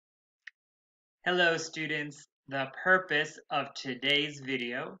Hello students, the purpose of today's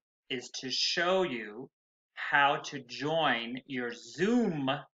video is to show you how to join your Zoom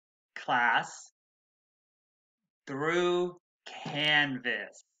class through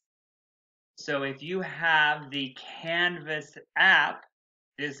Canvas. So if you have the Canvas app,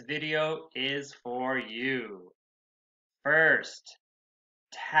 this video is for you. First,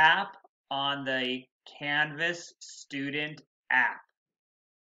 tap on the Canvas student app.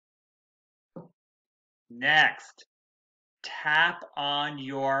 Next, tap on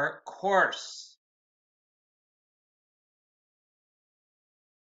your course.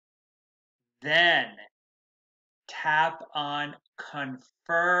 Then tap on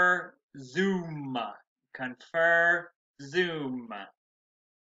ConferZoom. ConferZoom.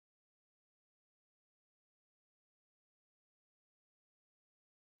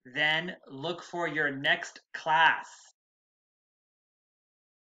 Then look for your next class.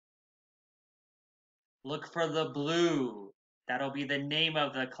 Look for the blue. That'll be the name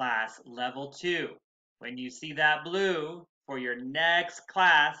of the class, level 2. When you see that blue for your next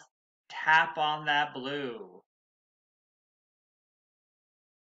class, tap on that blue.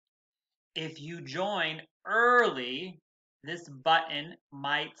 If you join early, this button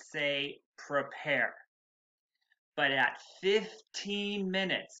might say prepare. But at 15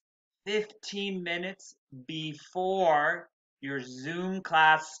 minutes before your Zoom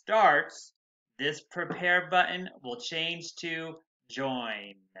class starts, this prepare button will change to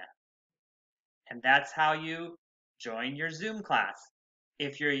join. And that's how you join your Zoom class.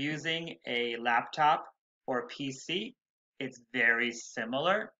 If you're using a laptop or PC, it's very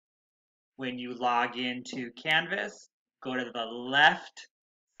similar. When you log into Canvas, go to the left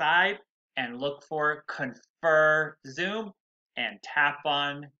side and look for ConferZoom and tap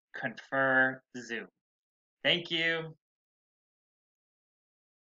on ConferZoom. Thank you.